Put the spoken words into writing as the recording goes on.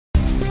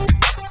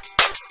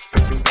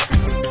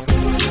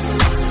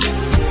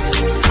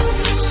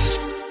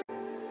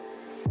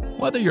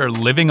Whether you're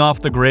living off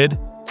the grid,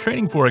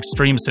 training for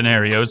extreme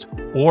scenarios,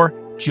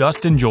 or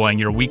just enjoying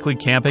your weekly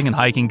camping and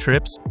hiking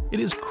trips, it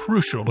is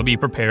crucial to be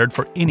prepared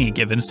for any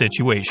given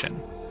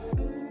situation.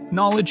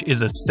 Knowledge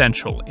is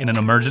essential in an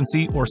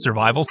emergency or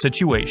survival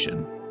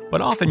situation,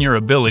 but often your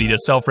ability to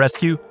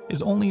self-rescue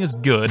is only as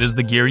good as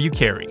the gear you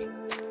carry.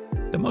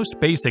 The most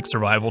basic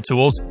survival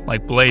tools,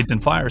 like blades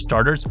and fire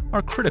starters,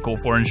 are critical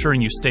for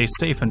ensuring you stay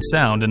safe and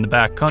sound in the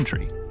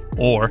backcountry,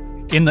 or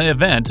in the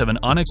event of an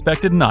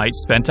unexpected night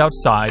spent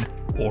outside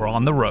or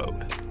on the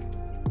road.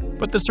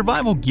 But the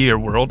survival gear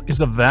world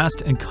is a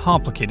vast and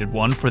complicated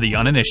one for the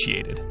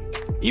uninitiated.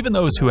 Even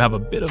those who have a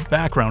bit of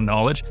background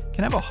knowledge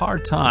can have a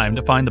hard time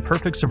to find the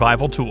perfect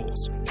survival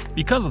tools,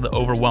 because of the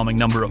overwhelming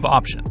number of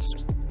options.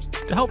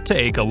 To help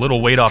take a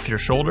little weight off your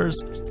shoulders,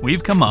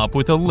 we've come up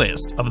with a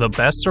list of the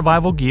best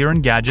survival gear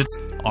and gadgets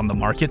on the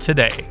market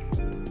today.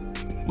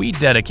 We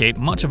dedicate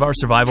much of our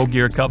survival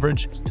gear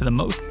coverage to the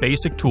most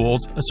basic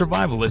tools a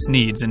survivalist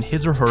needs in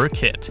his or her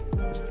kit: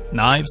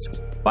 knives,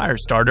 fire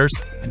starters,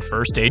 and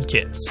first aid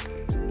kits.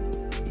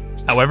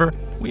 However,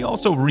 we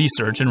also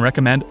research and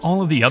recommend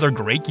all of the other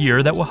great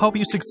gear that will help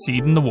you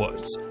succeed in the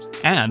woods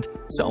and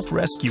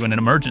self-rescue in an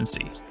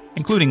emergency,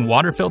 including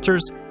water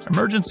filters,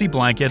 emergency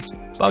blankets,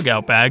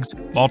 bug-out bags,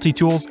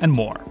 multi-tools, and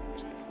more.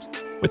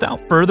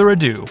 Without further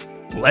ado,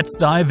 let's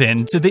dive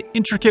into the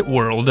intricate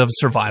world of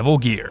survival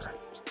gear.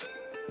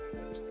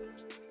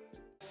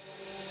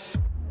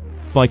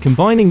 By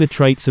combining the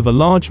traits of a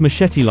large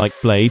machete-like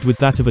blade with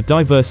that of a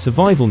diverse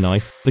survival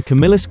knife, the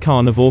Camillus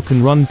Carnivore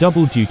can run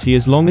double duty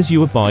as long as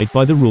you abide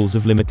by the rules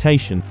of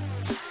limitation.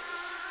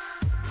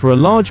 For a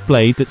large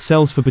blade that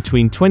sells for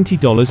between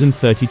 $20 and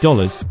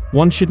 $30,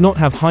 one should not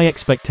have high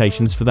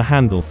expectations for the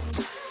handle.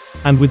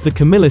 And with the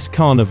Camillus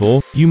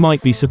Carnivore, you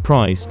might be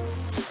surprised.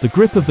 The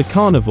grip of the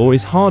Carnivore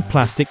is hard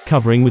plastic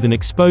covering with an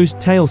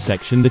exposed tail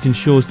section that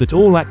ensures that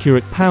all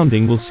accurate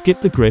pounding will skip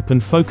the grip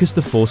and focus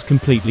the force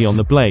completely on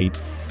the blade.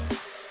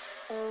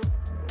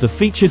 The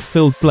featured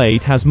filled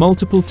blade has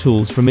multiple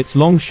tools, from its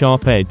long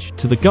sharp edge,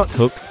 to the gut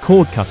hook,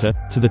 cord cutter,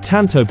 to the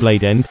tanto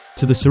blade end,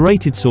 to the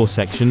serrated saw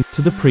section,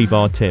 to the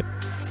pre-bar tip.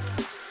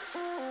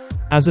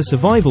 As a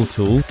survival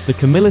tool, the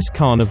Camillus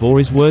Carnivore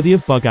is worthy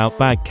of bug-out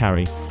bag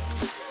carry.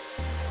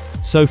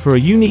 So for a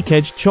unique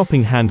edged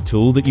chopping hand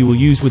tool that you will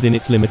use within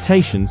its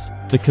limitations,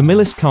 the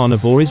Camillus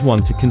Carnivore is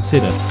one to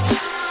consider.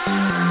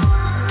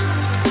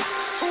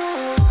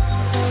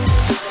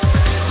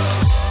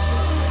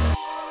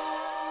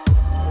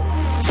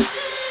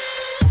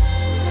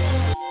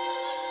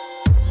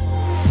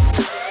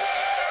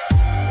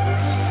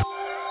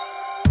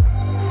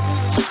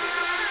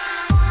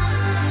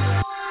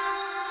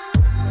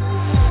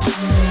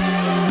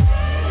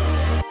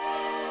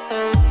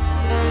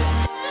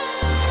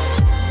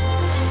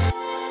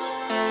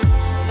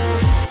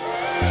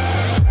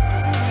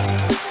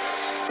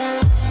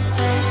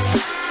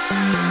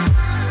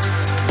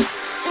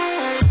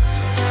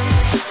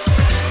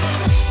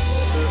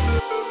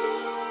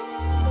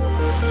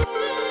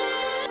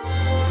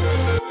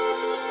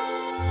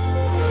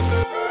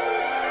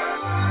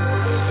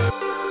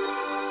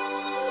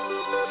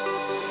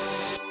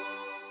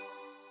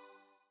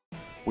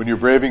 When you're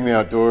braving the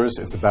outdoors,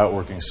 it's about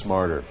working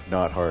smarter,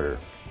 not harder.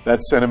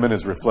 That sentiment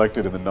is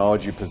reflected in the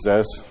knowledge you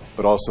possess,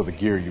 but also the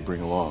gear you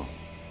bring along.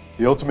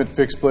 The Ultimate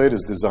Fixed Blade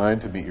is designed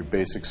to meet your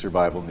basic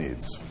survival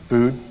needs: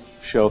 food,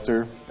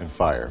 shelter, and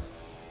fire.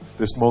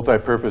 This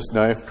multi-purpose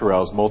knife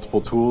corrals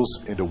multiple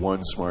tools into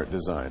one smart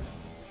design.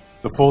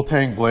 The full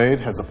tang blade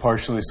has a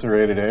partially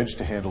serrated edge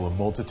to handle a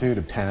multitude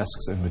of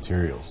tasks and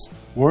materials.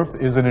 Warmth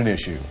isn't an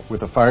issue,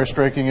 with a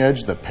fire-striking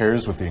edge that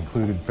pairs with the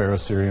included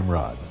ferrocerium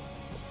rod.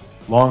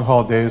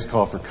 Long-haul days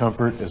call for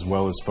comfort as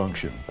well as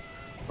function.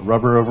 A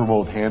rubber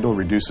overmold handle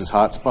reduces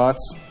hot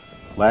spots,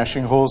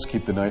 lashing holes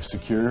keep the knife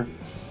secure,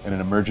 and an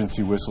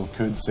emergency whistle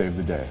could save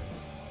the day.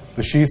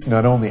 The sheath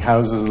not only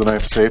houses the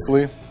knife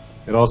safely,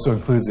 it also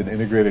includes an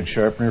integrated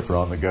sharpener for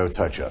on-the-go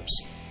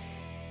touch-ups.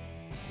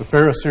 The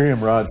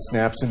ferrocerium rod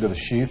snaps into the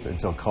sheath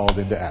until called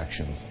into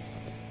action.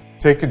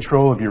 Take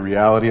control of your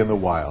reality in the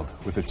wild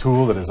with a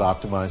tool that is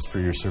optimized for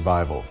your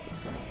survival.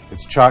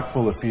 It's chock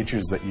full of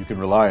features that you can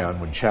rely on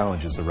when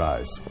challenges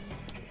arise.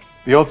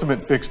 The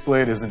Ultimate Fixed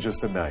Blade isn't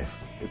just a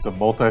knife. It's a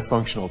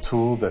multifunctional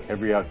tool that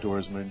every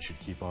outdoorsman should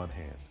keep on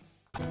hand.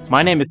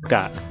 My name is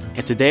Scott,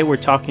 and today we're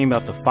talking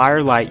about the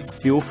Lite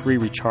fuel-free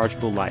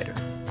rechargeable lighter.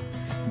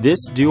 This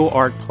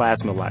dual-arc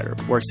plasma lighter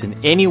works in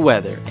any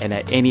weather and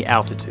at any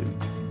altitude.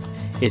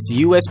 It's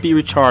USB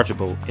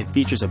rechargeable and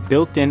features a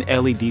built-in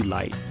LED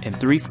light and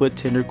 3-foot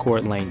tender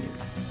cord lanyard.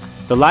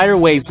 The lighter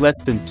weighs less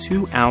than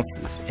 2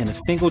 ounces, and a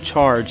single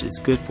charge is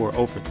good for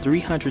over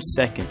 300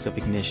 seconds of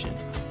ignition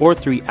or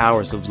 3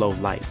 hours of low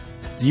light.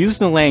 Use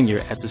the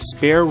lanyard as a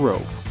spare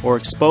rope or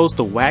expose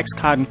the wax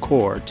cotton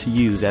cord to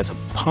use as a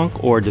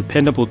punk or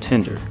dependable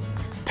tinder.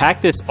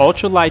 Pack this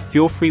ultralight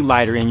fuel-free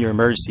lighter in your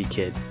emergency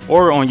kit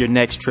or on your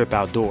next trip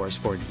outdoors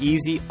for an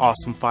easy,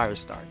 awesome fire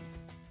start.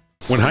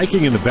 When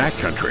hiking in the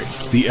backcountry,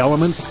 the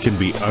elements can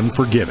be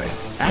unforgiving.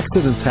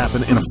 Accidents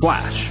happen in a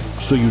flash,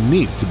 so you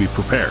need to be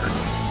prepared.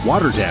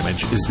 Water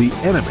damage is the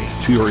enemy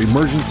to your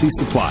emergency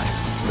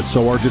supplies, but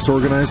so are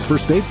disorganized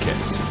first aid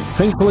kits.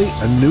 Thankfully,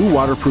 a new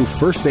waterproof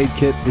first aid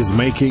kit is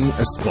making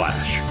a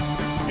splash.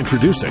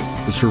 Introducing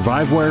the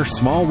Surviveware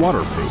Small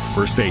Waterproof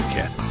First Aid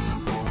Kit.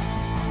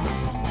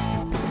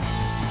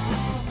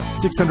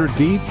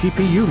 600D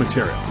TPU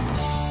material.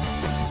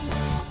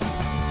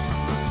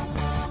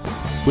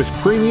 With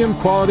premium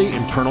quality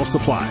internal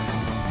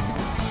supplies.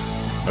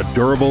 A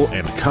durable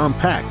and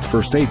compact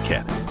first aid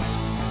kit.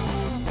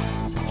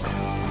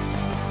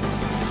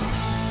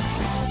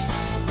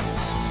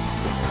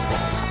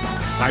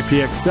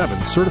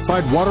 IPX7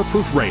 certified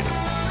waterproof rating,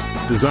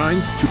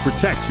 designed to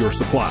protect your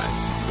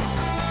supplies.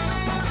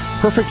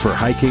 Perfect for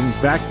hiking,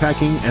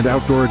 backpacking, and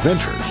outdoor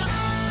adventures.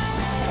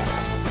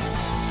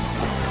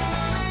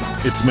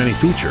 Its many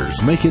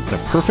features make it the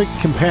perfect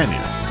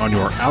companion on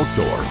your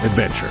outdoor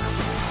adventure.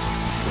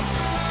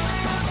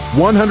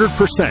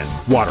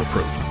 100%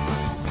 waterproof.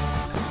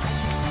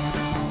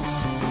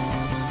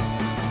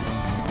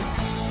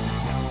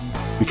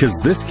 Because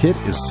this kit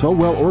is so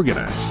well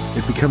organized,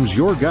 it becomes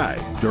your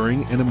guide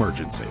during an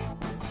emergency.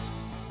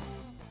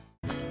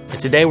 And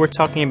today we're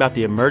talking about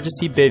the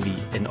emergency bivvy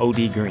in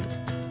OD Green.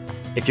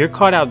 If you're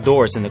caught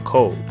outdoors in the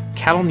cold,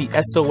 count on the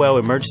SOL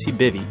emergency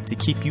bivvy to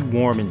keep you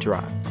warm and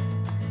dry.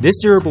 This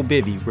durable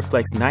bivvy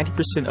reflects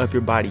 90% of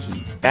your body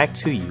heat back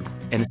to you,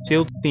 and the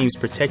sealed seams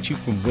protect you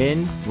from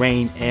wind,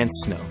 rain, and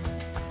snow.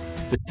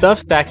 The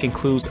stuffed sack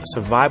includes a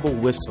survival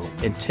whistle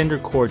and tender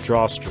cord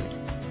drawstring.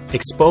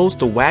 Expose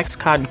the wax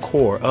cotton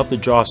core of the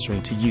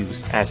drawstring to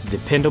use as a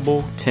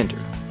dependable tinder.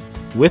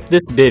 With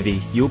this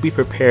bivvy, you'll be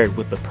prepared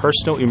with a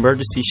personal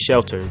emergency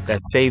shelter that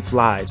saves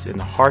lives in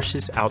the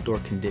harshest outdoor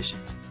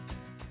conditions.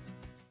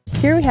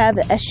 Here we have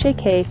the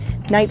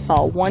SJK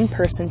Nightfall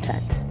one-person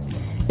tent.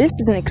 This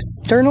is an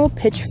external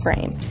pitch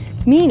frame,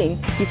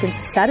 meaning you can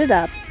set it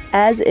up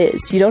as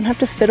is. You don't have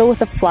to fiddle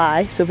with a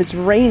fly, so if it's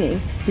raining,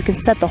 you can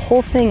set the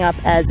whole thing up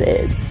as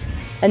is.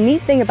 A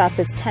neat thing about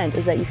this tent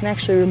is that you can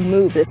actually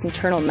remove this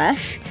internal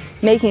mesh,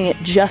 making it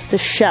just a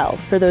shell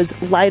for those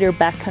lighter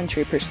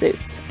backcountry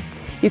pursuits.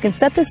 You can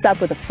set this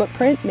up with a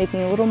footprint,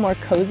 making it a little more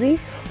cozy,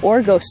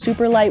 or go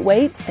super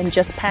lightweight and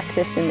just pack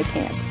this in the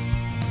camp.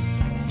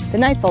 The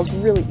Nightfall is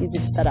really easy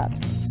to set up.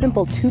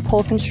 Simple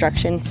two-pole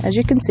construction. As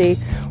you can see,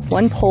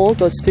 one pole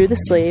goes through the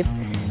sleeve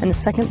and the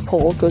second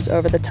pole goes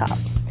over the top.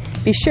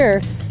 Be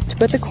sure to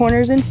put the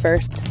corners in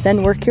first,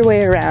 then work your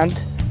way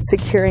around,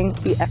 securing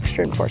the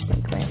extra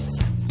reinforcement clamps.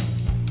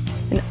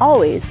 And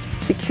always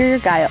secure your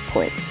guy-up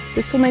points.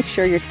 This will make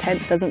sure your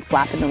tent doesn't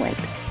flap in the wind.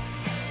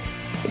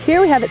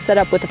 Here we have it set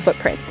up with a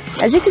footprint.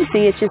 As you can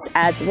see, it just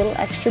adds a little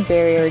extra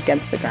barrier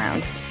against the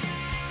ground.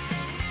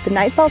 The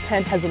Nightfall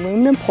tent has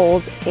aluminum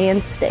poles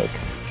and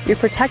stakes. You're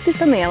protected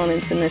from the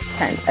elements in this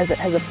tent as it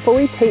has a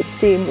fully taped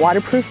seam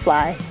waterproof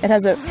fly. It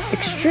has an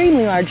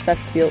extremely large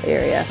vestibule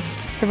area,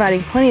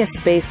 providing plenty of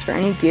space for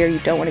any gear you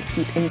don't want to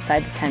keep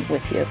inside the tent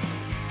with you.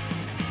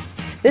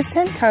 This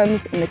tent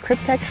comes in the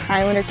Cryptek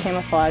Highlander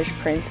camouflage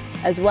print,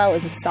 as well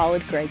as a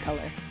solid gray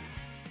color.